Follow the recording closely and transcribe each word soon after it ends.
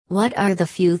What are the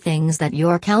few things that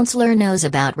your counselor knows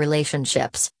about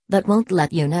relationships, but won't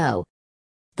let you know?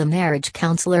 The marriage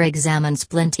counselor examines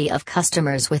plenty of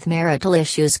customers with marital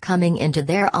issues coming into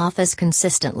their office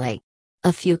consistently.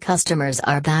 A few customers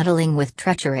are battling with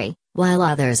treachery, while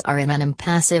others are in an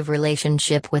impassive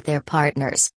relationship with their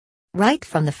partners. Right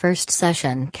from the first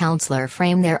session, counselor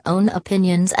frame their own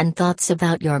opinions and thoughts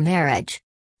about your marriage.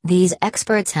 These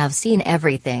experts have seen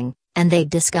everything, and they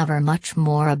discover much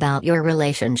more about your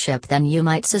relationship than you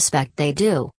might suspect they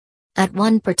do. At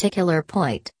one particular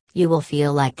point, you will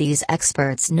feel like these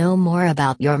experts know more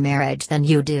about your marriage than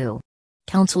you do.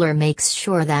 Counselor makes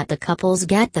sure that the couples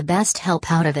get the best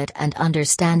help out of it and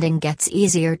understanding gets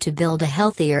easier to build a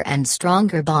healthier and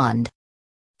stronger bond.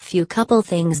 Few couple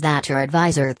things that your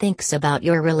advisor thinks about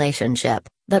your relationship,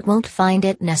 but won't find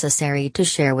it necessary to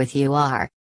share with you are: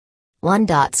 1.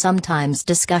 Sometimes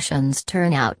discussions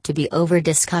turn out to be over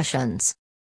discussions.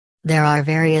 There are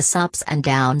various ups and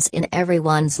downs in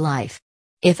everyone's life.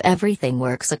 If everything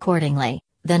works accordingly,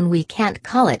 then we can't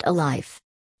call it a life.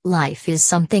 Life is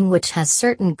something which has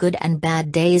certain good and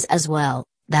bad days as well,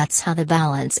 that's how the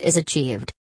balance is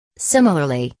achieved.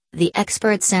 Similarly, the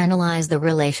experts analyze the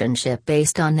relationship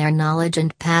based on their knowledge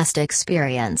and past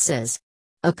experiences.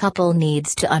 A couple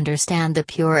needs to understand the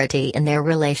purity in their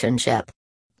relationship.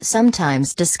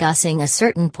 Sometimes discussing a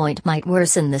certain point might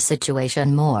worsen the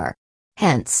situation more.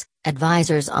 Hence,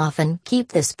 advisors often keep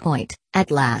this point, at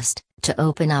last, to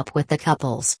open up with the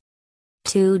couples.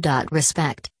 2.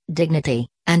 Respect, dignity,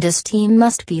 and esteem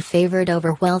must be favored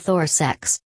over wealth or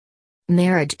sex.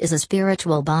 Marriage is a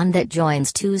spiritual bond that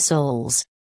joins two souls.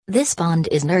 This bond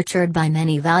is nurtured by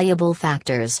many valuable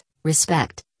factors: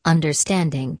 respect,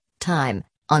 understanding, time,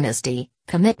 honesty,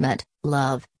 commitment,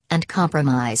 love, and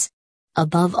compromise.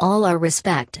 Above all are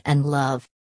respect and love.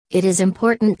 It is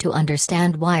important to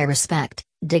understand why respect,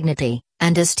 dignity,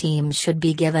 and esteem should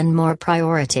be given more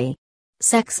priority.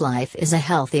 Sex life is a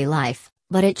healthy life,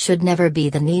 but it should never be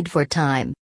the need for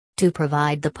time. To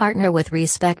provide the partner with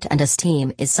respect and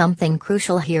esteem is something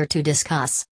crucial here to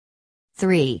discuss.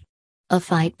 3. A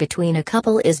fight between a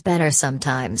couple is better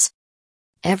sometimes.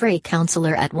 Every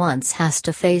counselor at once has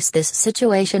to face this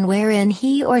situation wherein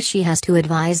he or she has to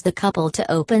advise the couple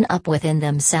to open up within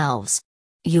themselves.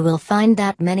 You will find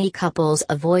that many couples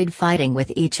avoid fighting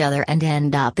with each other and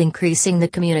end up increasing the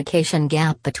communication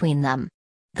gap between them.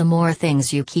 The more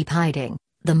things you keep hiding,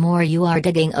 the more you are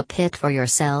digging a pit for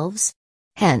yourselves.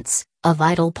 Hence, a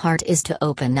vital part is to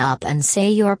open up and say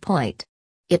your point.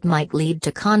 It might lead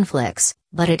to conflicts,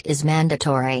 but it is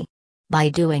mandatory. By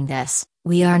doing this,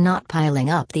 we are not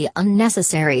piling up the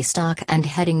unnecessary stock and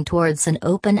heading towards an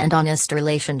open and honest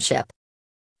relationship.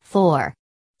 4.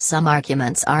 Some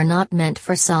arguments are not meant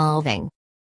for solving.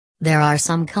 There are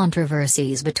some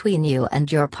controversies between you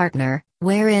and your partner,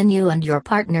 wherein you and your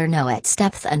partner know its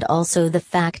depth and also the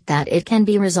fact that it can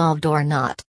be resolved or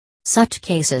not. Such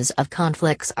cases of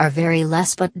conflicts are very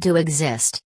less but do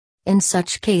exist. In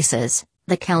such cases,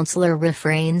 the counselor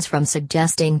refrains from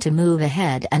suggesting to move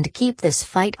ahead and keep this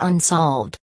fight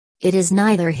unsolved. It is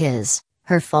neither his,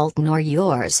 her fault nor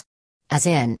yours. As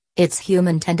in, it's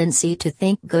human tendency to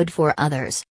think good for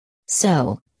others.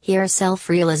 So, here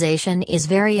self-realization is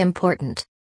very important.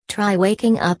 Try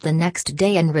waking up the next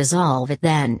day and resolve it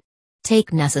then.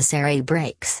 Take necessary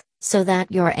breaks, so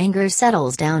that your anger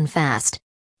settles down fast.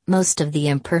 Most of the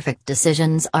imperfect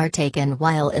decisions are taken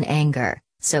while in anger,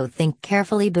 so think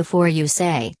carefully before you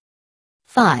say.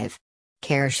 5.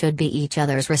 Care should be each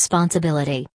other's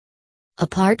responsibility.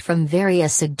 Apart from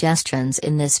various suggestions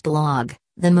in this blog,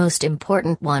 the most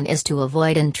important one is to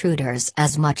avoid intruders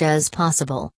as much as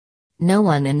possible. No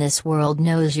one in this world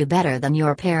knows you better than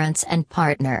your parents and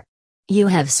partner. You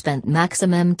have spent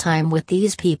maximum time with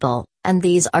these people, and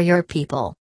these are your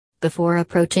people. Before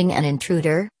approaching an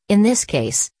intruder, in this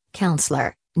case,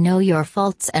 counselor, know your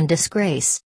faults and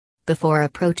disgrace. Before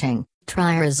approaching,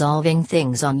 try resolving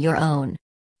things on your own.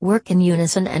 Work in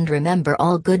unison and remember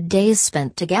all good days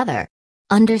spent together.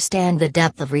 Understand the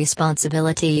depth of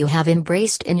responsibility you have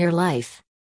embraced in your life.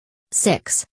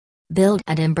 6. Build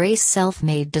and embrace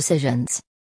self-made decisions.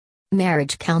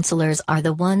 Marriage counselors are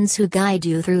the ones who guide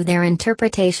you through their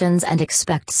interpretations and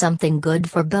expect something good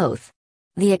for both.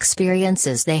 The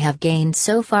experiences they have gained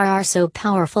so far are so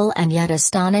powerful and yet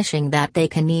astonishing that they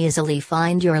can easily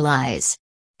find your lies.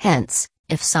 Hence,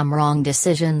 if some wrong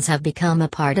decisions have become a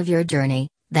part of your journey,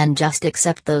 then just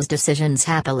accept those decisions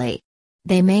happily.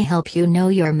 They may help you know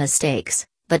your mistakes,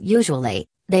 but usually,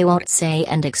 they won't say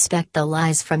and expect the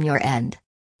lies from your end.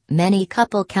 Many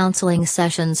couple counseling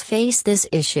sessions face this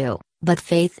issue, but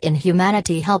faith in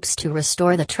humanity helps to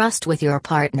restore the trust with your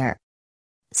partner.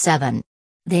 7.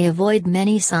 They avoid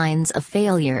many signs of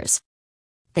failures.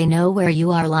 They know where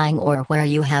you are lying or where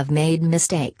you have made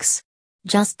mistakes.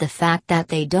 Just the fact that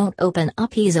they don't open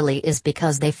up easily is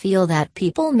because they feel that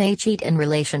people may cheat in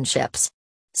relationships.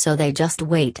 So they just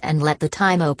wait and let the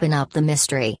time open up the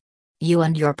mystery. You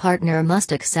and your partner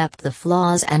must accept the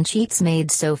flaws and cheats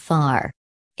made so far.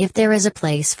 If there is a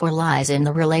place for lies in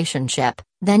the relationship,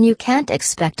 then you can't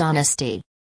expect honesty.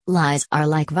 Lies are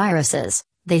like viruses,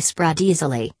 they spread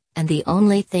easily, and the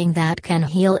only thing that can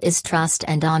heal is trust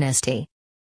and honesty.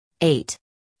 8.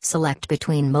 Select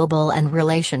between mobile and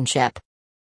relationship.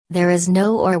 There is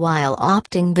no or while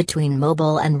opting between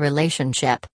mobile and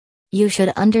relationship. You should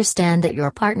understand that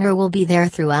your partner will be there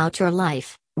throughout your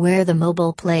life, where the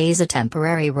mobile plays a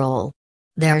temporary role.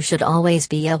 There should always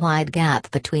be a wide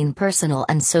gap between personal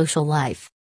and social life.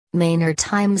 Many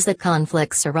times the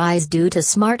conflicts arise due to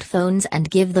smartphones and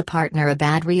give the partner a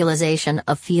bad realization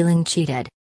of feeling cheated.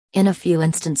 In a few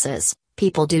instances,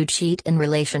 people do cheat in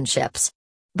relationships.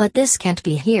 But this can't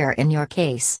be here in your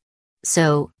case.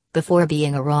 So, before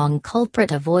being a wrong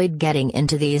culprit, avoid getting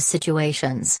into these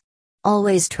situations.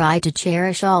 Always try to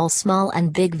cherish all small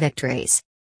and big victories.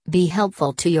 Be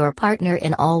helpful to your partner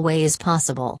in all ways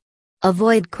possible.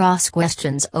 Avoid cross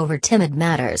questions over timid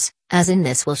matters, as in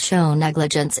this will show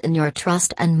negligence in your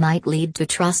trust and might lead to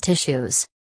trust issues.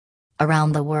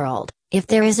 Around the world, if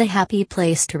there is a happy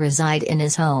place to reside in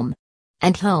is home.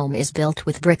 And home is built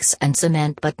with bricks and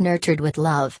cement but nurtured with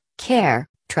love, care,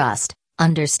 trust,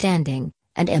 understanding,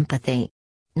 and empathy.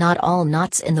 Not all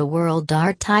knots in the world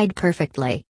are tied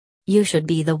perfectly. You should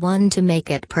be the one to make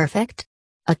it perfect.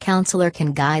 A counselor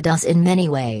can guide us in many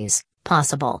ways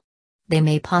possible. They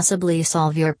may possibly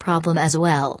solve your problem as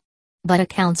well. But a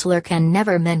counselor can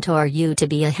never mentor you to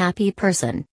be a happy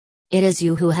person. It is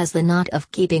you who has the knot of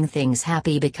keeping things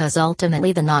happy because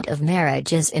ultimately the knot of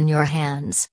marriage is in your hands.